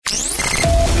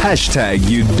Hashtag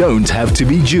you don't have to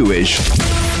be Jewish.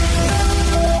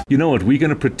 You know what? We're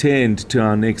going to pretend to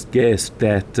our next guest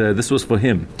that this was for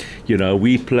him. You know,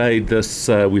 we play this,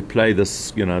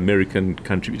 American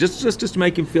country, just to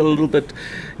make him feel a little bit,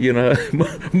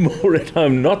 more at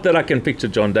home. Not that I can picture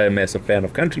John Day a massive fan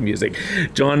of country music.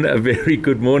 John, a very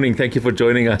good morning. Thank you for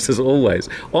joining us as always.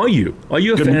 Are you a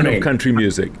Good fan morning. of country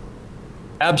music?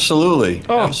 Absolutely.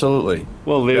 Oh. Absolutely.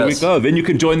 Well, there we go. Then you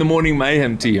can join the Morning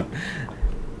Mayhem team.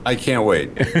 I can't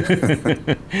wait.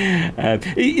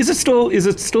 Is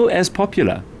it still as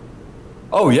popular?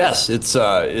 Oh, yes.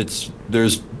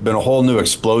 There's been a whole new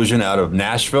explosion out of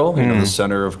Nashville, the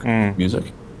center of music.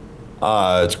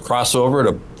 It's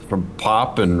crossover from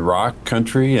pop and rock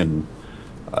country and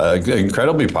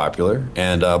incredibly popular,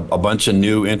 and a bunch of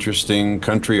new interesting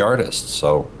country artists.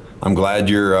 So I'm glad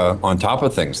you're on top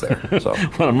of things there. So.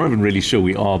 Well, I'm not even really sure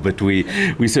we are, but we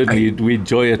certainly we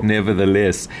enjoy it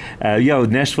nevertheless.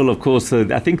 Nashville, of course.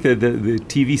 I think the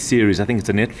TV series, I think it's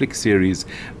a Netflix series,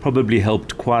 probably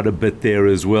helped quite a bit there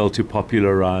as well to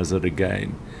popularize it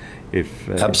again.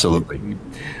 Absolutely.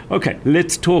 Okay,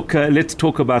 let's talk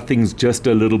about things just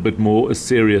a little bit more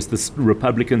serious. This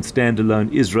Republican standalone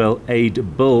Israel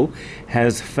aid bill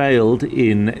has failed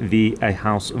in a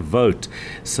House vote.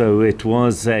 So it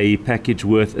was a package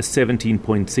worth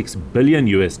 $17.6 billion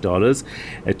US.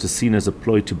 It was seen as a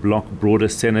ploy to block broader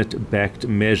Senate-backed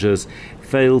measures.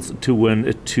 Fails to win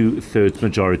a 2/3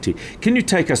 majority. Can you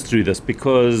take us through this?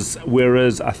 Because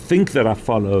whereas I think that I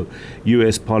follow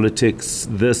U.S. politics,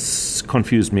 this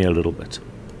confused me a little bit.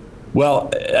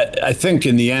 Well, I think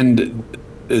in the end,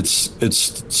 it's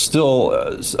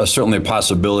still certainly a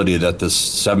possibility that this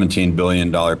 $17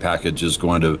 billion package is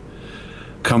going to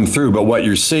come through. But what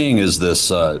you're seeing is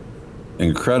this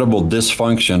incredible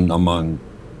dysfunction among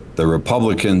the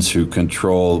Republicans who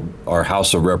control our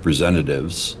House of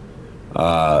Representatives.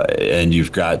 And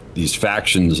you've got these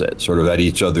factions sort of at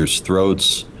each other's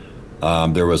throats.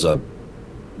 There was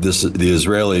the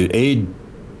Israeli aid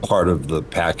part of the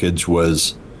package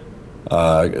was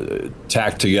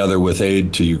tacked together with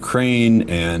aid to Ukraine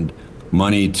and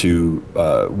money to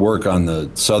work on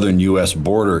the southern U.S.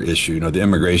 border issue. The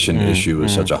immigration issue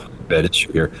is such a bad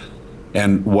issue here.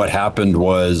 And what happened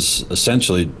was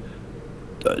essentially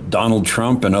Donald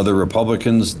Trump and other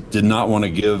Republicans did not want to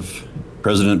give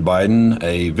President Biden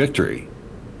a victory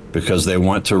because they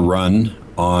want to run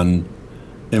on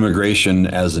immigration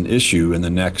as an issue in the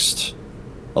next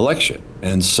election.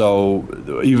 And so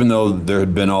even though there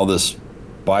had been all this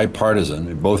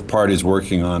bipartisan, both parties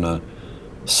working on a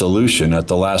solution, at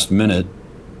the last minute,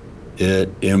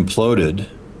 it imploded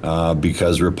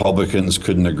because Republicans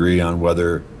couldn't agree on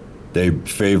whether they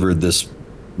favored this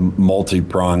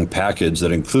multi-pronged package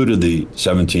that included the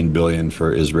 $17 billion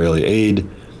for Israeli aid,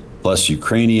 plus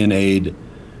Ukrainian aid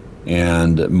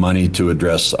and money to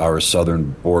address our southern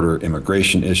border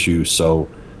immigration issue. So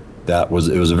it was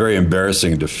a very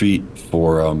embarrassing defeat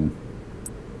for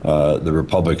the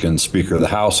Republican Speaker of the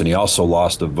House, and he also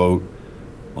lost a vote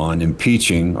on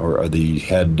impeaching or the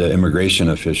head immigration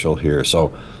official here.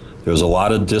 So there was a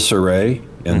lot of disarray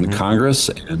in the Congress,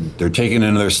 and they're taking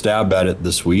another stab at it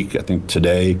this week. I think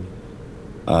today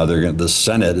the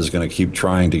Senate is going to keep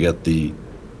trying to get the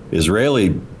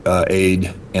Israeli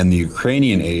aid and the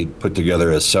Ukrainian aid put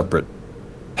together as separate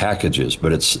packages,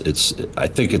 but I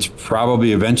think it's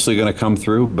probably eventually going to come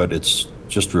through, but it's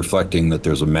just reflecting that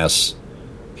there's a mess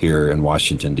here in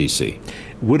Washington, D.C.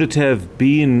 Would it have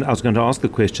been, I was going to ask the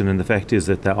question, and the fact is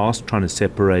that they are trying to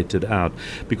separate it out,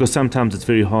 because sometimes it's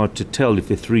very hard to tell if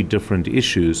there are three different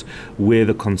issues where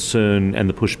the concern and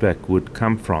the pushback would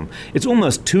come from. It's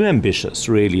almost too ambitious,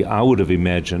 really, I would have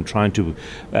imagined, trying to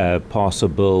pass a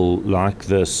bill like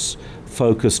this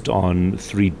focused on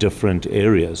three different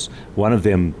areas. One of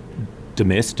them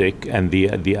domestic, and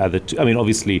the other two, I mean,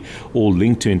 obviously all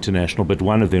linked to international, but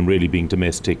one of them really being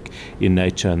domestic in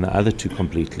nature, and the other two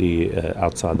completely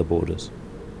outside the borders.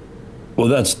 Well,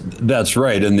 that's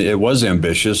right, and it was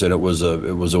ambitious, and it was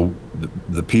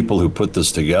the people who put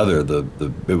this together.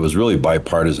 It was really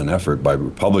bipartisan effort by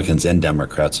Republicans and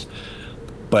Democrats,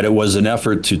 but it was an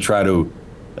effort to try to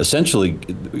essentially,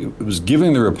 it was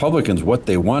giving the Republicans what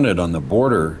they wanted on the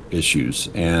border issues.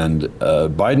 And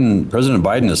President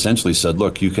Biden essentially said,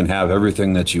 look, you can have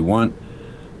everything that you want.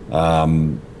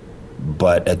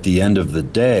 But at the end of the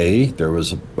day, there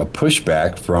was a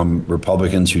pushback from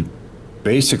Republicans who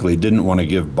basically didn't want to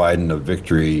give Biden a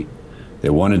victory.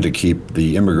 They wanted to keep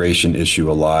the immigration issue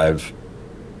alive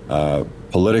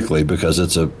politically, because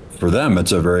for them,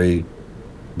 it's a very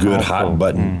good hot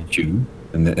button issue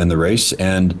in the race.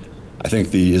 And I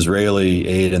think the Israeli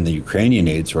aid and the Ukrainian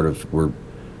aid sort of were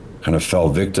kind of fell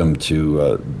victim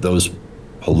to those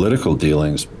political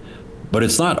dealings. But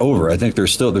it's not over. I think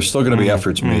there's still going to be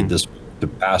efforts made to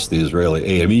pass the Israeli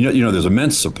aid. I mean, there's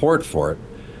immense support for it.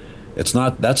 That's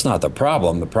not the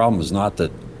problem. The problem is not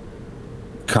that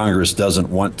Congress doesn't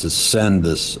want to send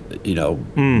this,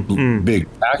 big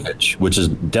package, which is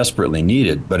desperately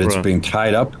needed, but it's being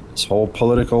tied up in this whole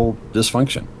political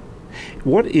dysfunction.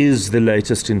 What is the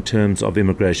latest in terms of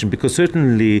immigration? Because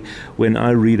certainly when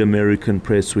I read American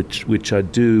press, which I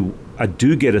do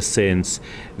get a sense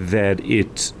that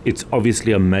it's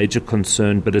obviously a major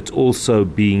concern, but it's also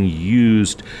being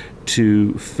used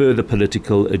to further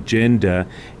political agenda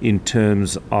in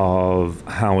terms of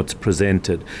how it's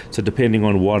presented. So depending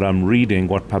on what I'm reading,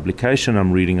 what publication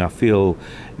I'm reading, I feel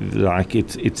like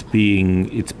it's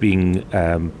being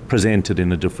presented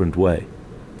in a different way.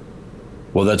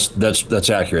 Well, that's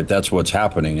accurate. That's what's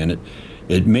happening, and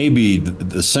it may be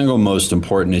the single most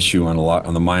important issue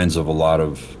on the minds of a lot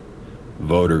of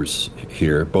voters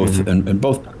here, both and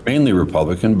both mainly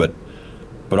Republican, but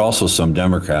also some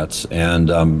Democrats. And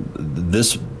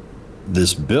this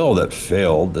bill that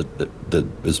failed, that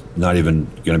is not even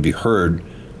going to be heard,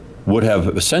 would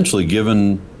have essentially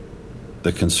given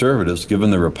the conservatives,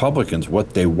 given the Republicans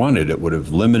what they wanted. It would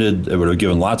have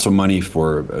given lots of money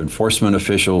for enforcement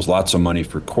officials, lots of money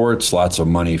for courts, lots of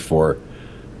money for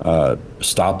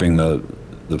stopping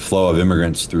the flow of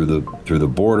immigrants through the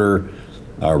border,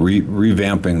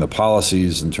 revamping the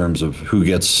policies in terms of who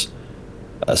gets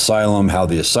asylum, how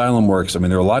the asylum works. I mean,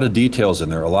 there are a lot of details in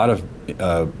there, a lot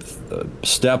of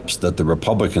steps that the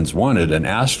Republicans wanted and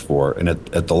asked for, and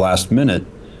at the last minute,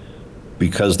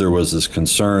 because there was this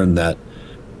concern that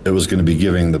it was going to be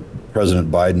giving the President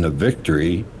Biden a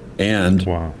victory, and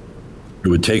it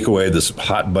would take away this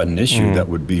hot button issue that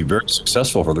would be very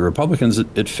successful for the Republicans.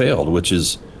 It failed, which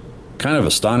is kind of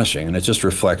astonishing, and it just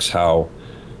reflects how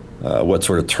what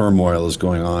sort of turmoil is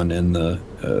going on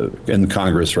in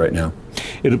Congress right now.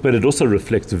 But it also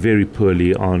reflects very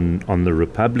poorly on the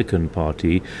Republican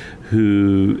Party,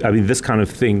 who, I mean, this kind of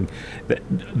thing,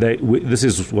 this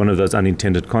is one of those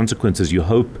unintended consequences. You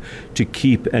hope to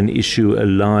keep an issue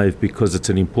alive because it's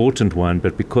an important one,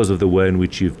 but because of the way in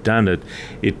which you've done it,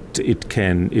 it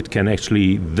can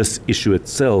actually, this issue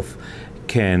itself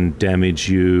can damage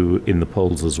you in the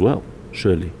polls as well,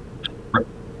 surely.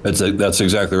 That's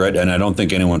exactly right, and I don't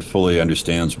think anyone fully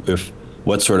understands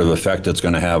what sort of effect it's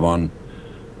going to have on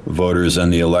voters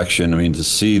and the election. I mean, to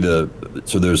see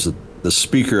there's the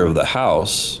Speaker of the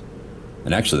House,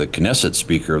 and actually the Knesset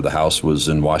Speaker of the House was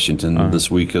in Washington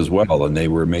this week as well, and they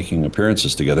were making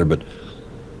appearances together. But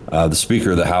the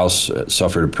Speaker of the House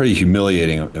suffered a pretty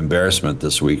humiliating embarrassment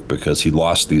this week because he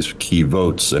lost these key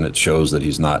votes, and it shows that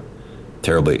he's not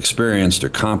terribly experienced or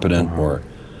competent or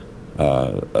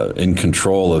in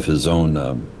control of his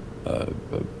own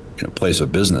place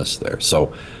of business there.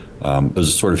 So it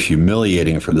was sort of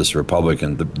humiliating for this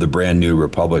Republican, the brand new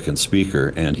Republican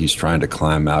speaker, and he's trying to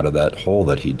climb out of that hole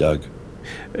that he dug.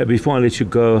 Before I let you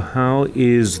go, how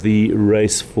is the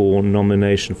race for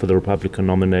the Republican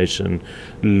nomination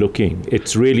looking?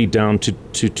 It's really down to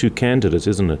two candidates,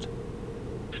 isn't it?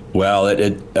 Well,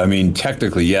 I mean,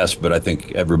 technically, yes, but I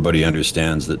think everybody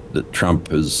understands that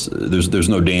Trump is, there's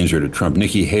no danger to Trump.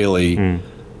 Nikki Haley,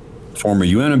 former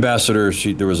UN ambassador,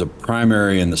 there was a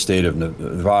primary in the state of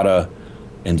Nevada,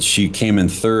 and she came in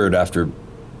third after,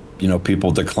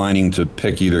 people declining to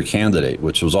pick either candidate,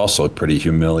 which was also pretty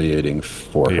humiliating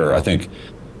for her. I think,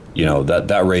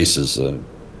 that race is,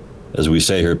 as we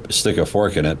say here, stick a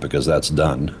fork in it, because that's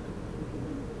done.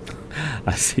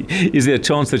 I see. Is there a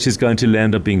chance that she's going to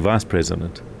land up being vice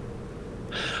president?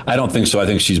 I don't think so. I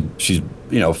think she's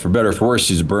for better or for worse,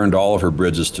 she's burned all of her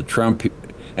bridges to Trump.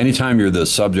 Anytime you're the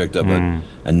subject of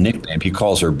a nickname, he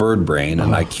calls her Bird Brain,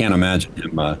 and I can't imagine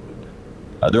him.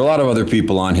 There are a lot of other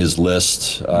people on his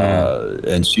list,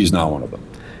 and she's not one of them.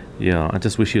 Yeah, I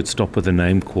just wish he'd stop with the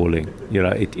name calling.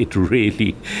 It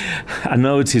really, I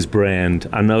know it's his brand,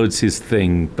 I know it's his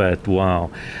thing, but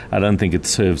wow, I don't think it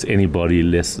serves anybody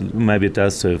less. Maybe it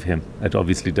does serve him. It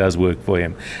obviously does work for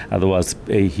him. Otherwise,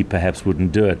 he perhaps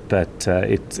wouldn't do it, but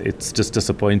it's just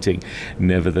disappointing.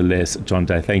 Nevertheless, John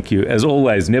Day, thank you. As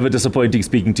always, never disappointing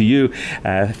speaking to you.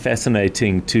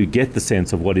 Fascinating to get the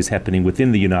sense of what is happening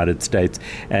within the United States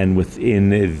and within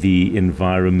the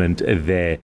environment there.